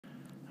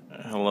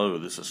Hello,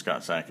 this is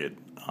Scott Sackett.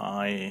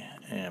 I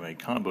am a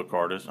comic book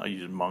artist. I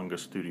use Manga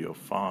Studio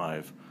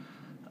 5.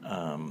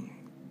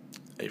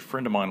 A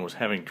friend of mine was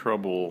having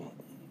trouble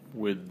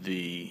with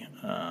the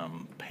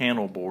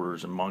panel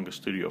borders in Manga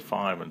Studio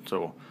 5, and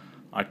so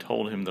I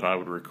told him that I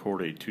would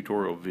record a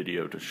tutorial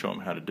video to show him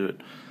how to do it.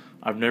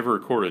 I've never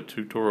recorded a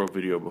tutorial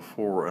video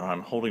before, and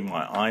I'm holding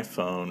my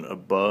iPhone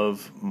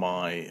above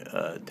my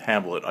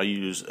tablet.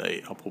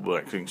 I'll pull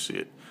back so you can see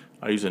it.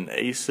 I use an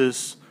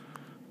Asus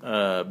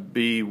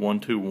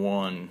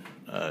B121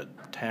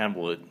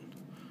 tablet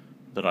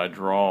that I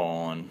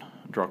draw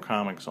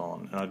comics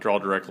on, and I draw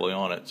directly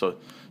on it. So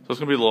it's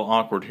going to be a little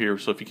awkward here.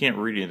 So if you can't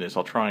read any of this,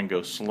 I'll try and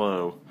go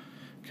slow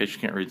in case you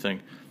can't read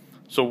things.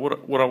 So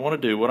what I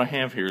want to do, what I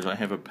have here is I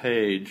have a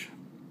page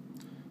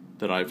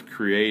that I've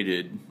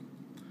created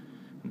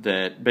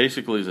that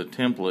basically is a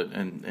template,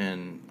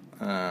 and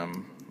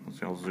let's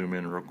see, I'll zoom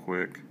in real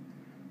quick.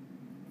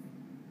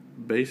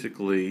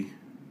 Basically,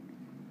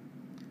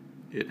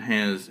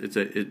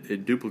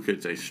 it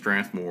duplicates a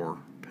Strathmore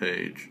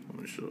page.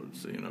 Let me show it.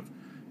 See, and I've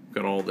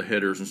got all the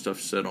headers and stuff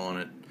set on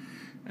it,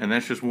 and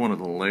that's just one of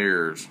the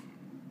layers.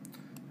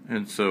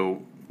 And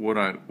so what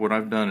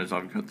I've done is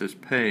I've got this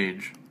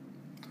page.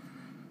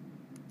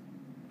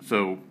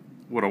 So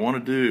what I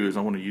want to do is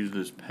I want to use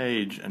this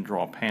page and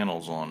draw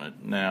panels on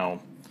it.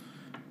 Now,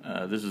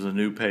 this is a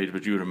new page,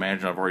 but you would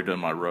imagine I've already done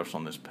my roughs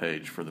on this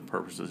page for the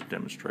purpose of this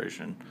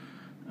demonstration.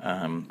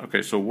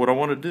 Okay, so what you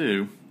want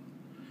to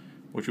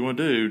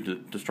do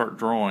to start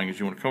drawing is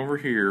you want to come over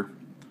here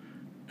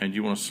and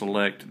you want to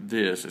select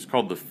this. It's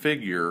called the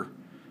figure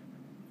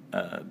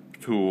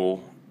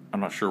tool. I'm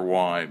not sure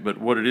why, but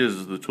what it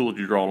is the tool that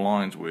you draw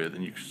lines with,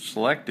 and you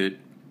select it,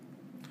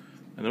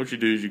 and then what you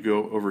do is you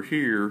go over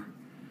here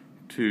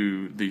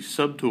to the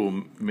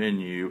subtool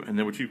menu, and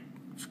then what you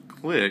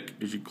click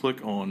is you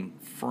click on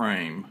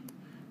frame.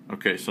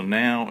 Okay, so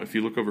now if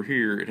you look over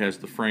here, it has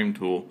the frame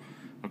tool.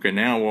 Okay,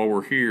 now while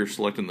we're here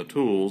selecting the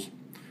tools,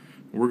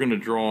 we're going to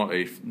draw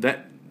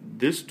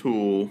this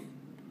tool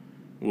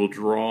will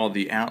draw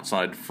the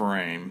outside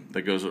frame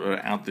that goes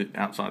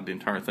outside the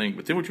entire thing.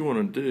 But then what you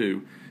want to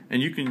do,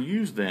 and you can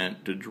use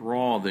that to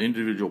draw the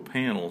individual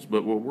panels,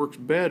 but what works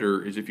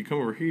better is if you come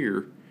over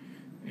here,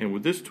 and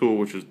with this tool,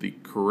 which is the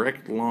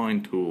correct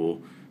line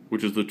tool,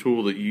 which is the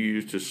tool that you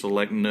use to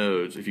select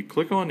nodes, if you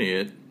click on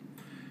it,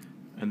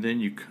 and then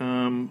you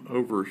come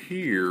over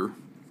here,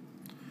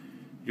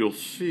 you'll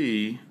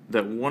see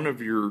that one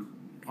of your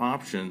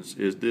options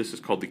is this.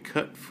 It's called the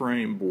cut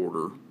frame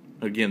border.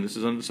 Again, this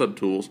is under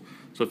subtools.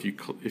 So if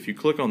you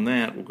click on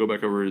that, we'll go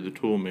back over to the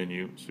tool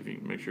menu. So if you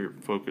can make sure your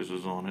focus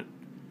is on it,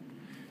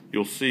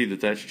 you'll see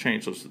that that's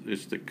changed. So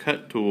it's the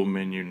cut tool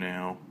menu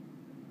now.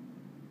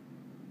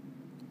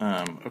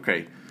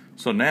 Okay,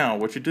 so now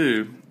what you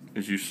do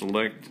is you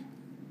select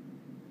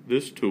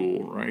this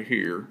tool right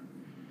here.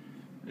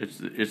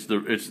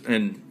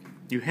 And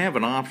you have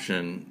an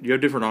option. You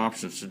have different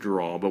options to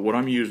draw, but what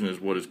I'm using is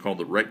what is called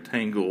the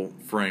rectangle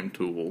frame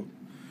tool.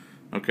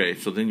 Okay,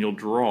 so then you'll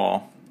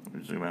draw. Let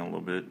me zoom out a little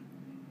bit,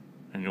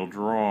 and you'll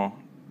draw,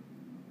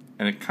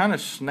 and it kind of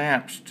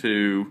snaps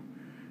to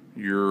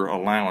your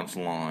allowance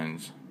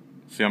lines.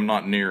 See, I'm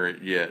not near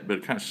it yet, but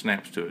it kind of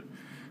snaps to it.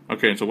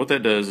 Okay, and so what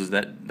that does is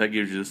that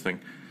gives you this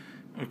thing.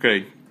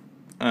 Okay,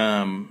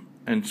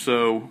 and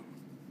so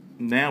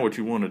now what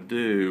you want to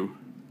do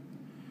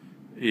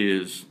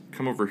is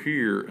come over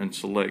here and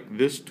select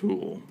this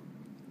tool.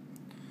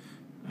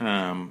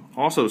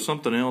 Also,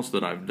 something else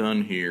that I've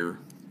done here,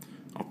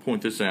 I'll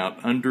point this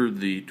out, under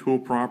the tool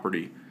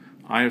property,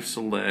 I have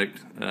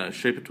select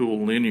Shape a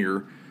Tool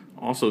Linear.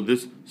 Also,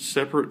 this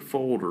separate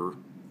folder,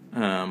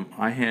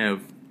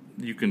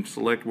 you can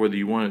select whether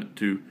you want it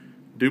to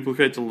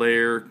duplicate the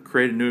layer,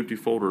 create a new empty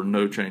folder, or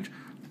no change.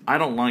 I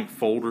don't like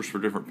folders for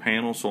different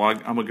panels, so I'm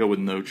going to go with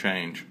no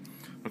change.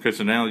 Okay,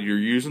 so now you're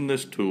using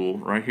this tool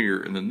right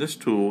here, and then this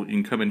tool, you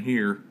can come in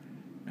here,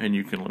 and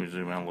you can, let me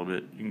zoom out a little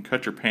bit, you can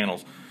cut your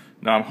panels.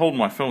 Now I'm holding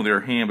my phone with the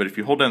other hand, but if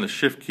you hold down the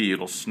shift key,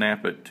 it'll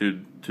snap it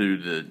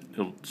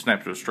it'll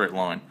snap to a straight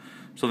line.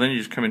 So then you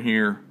just come in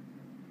here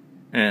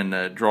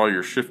and draw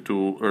your shift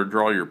tool, or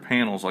draw your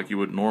panels like you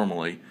would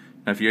normally.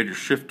 Now if you had your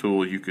shift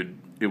tool,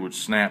 it would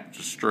snap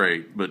just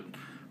straight, but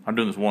I'm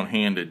doing this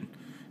one-handed.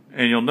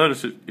 And you'll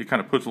notice it kind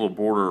of puts a little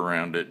border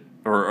around it,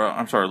 or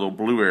I'm sorry, a little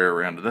blue area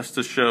around it. That's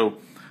to show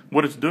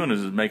what it's doing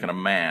is making a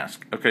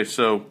mask. Okay,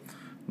 so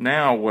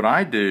now what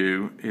I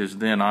do is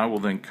then I will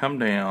then come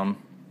down,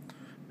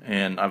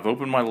 and I've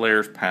opened my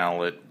layers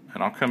palette,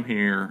 and I'll come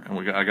here,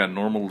 and I got a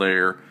normal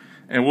layer,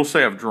 and we'll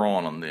say I've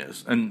drawn on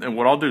this. And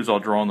what I'll do is I'll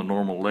draw on the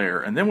normal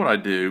layer, and then what I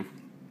do,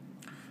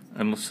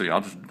 and let's see,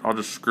 I'll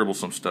just scribble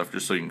some stuff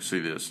just so you can see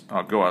this.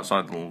 I'll go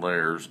outside the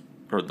layers,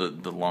 or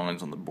the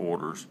lines on the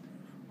borders.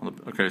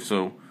 Okay,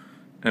 so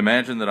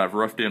imagine that I've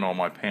roughed in all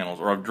my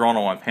panels, or I've drawn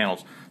all my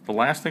panels. The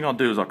last thing I'll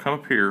do is I'll come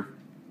up here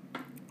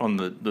on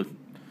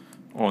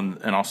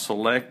and I'll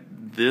select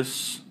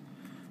this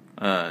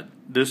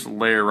this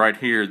layer right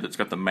here that's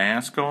got the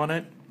mask on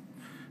it,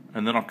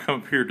 and then I'll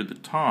come up here to the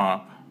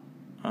top.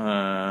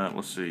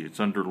 Let's see, it's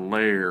under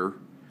layer,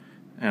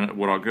 and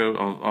what I'll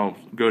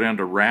go down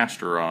to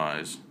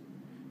rasterize,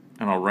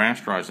 and I'll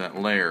rasterize that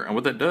layer. And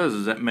what that does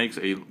is that makes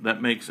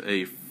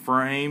a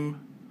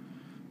frame,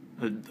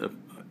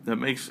 that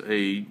makes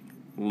a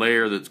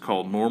layer that's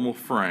called normal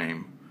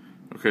frame.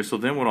 Okay, so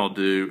then what I'll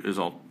do is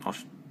I'll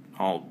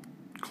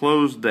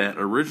close that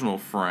original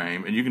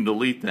frame, and you can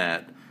delete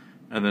that,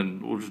 and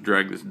then we'll just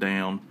drag this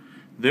down.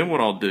 Then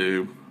what I'll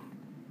do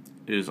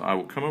is I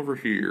will come over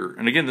here,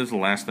 and again, this is the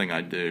last thing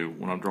I do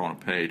when I'm drawing a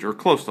page, or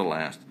close to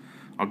last.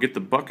 I'll get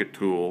the bucket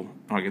tool,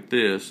 I'll get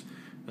this,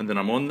 and then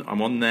I'm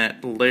on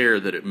that layer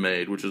that it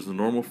made, which is the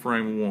normal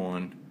frame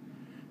 1,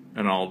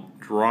 and I'll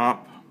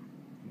drop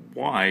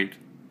white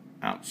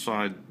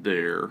outside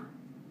there.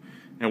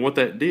 And what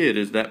that did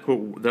is that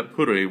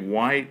put a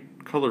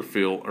white color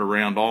fill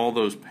around all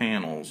those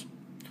panels.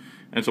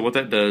 And so what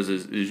that does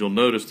is you'll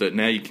notice that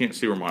now you can't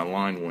see where my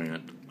line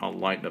went. I'll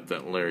lighten up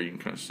that layer. You can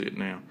kind of see it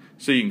now.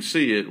 So you can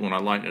see it when I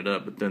lighten it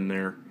up, but then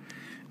there.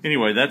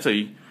 Anyway, that's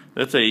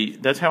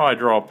how I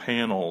draw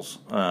panels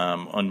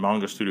on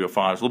Manga Studio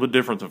 5. It's a little bit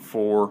different than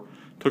 4.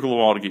 Took a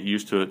little while to get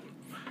used to it.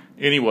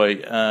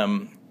 Anyway,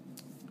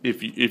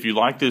 if you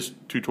like this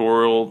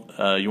tutorial,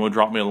 you want to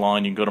drop me a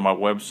line, you can go to my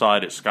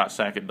website at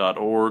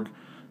scottsackett.org.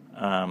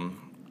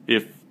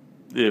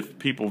 If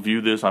people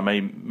view this, I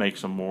may make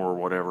some more or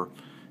whatever.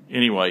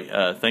 Anyway,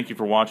 thank you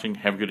for watching.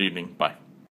 Have a good evening. Bye.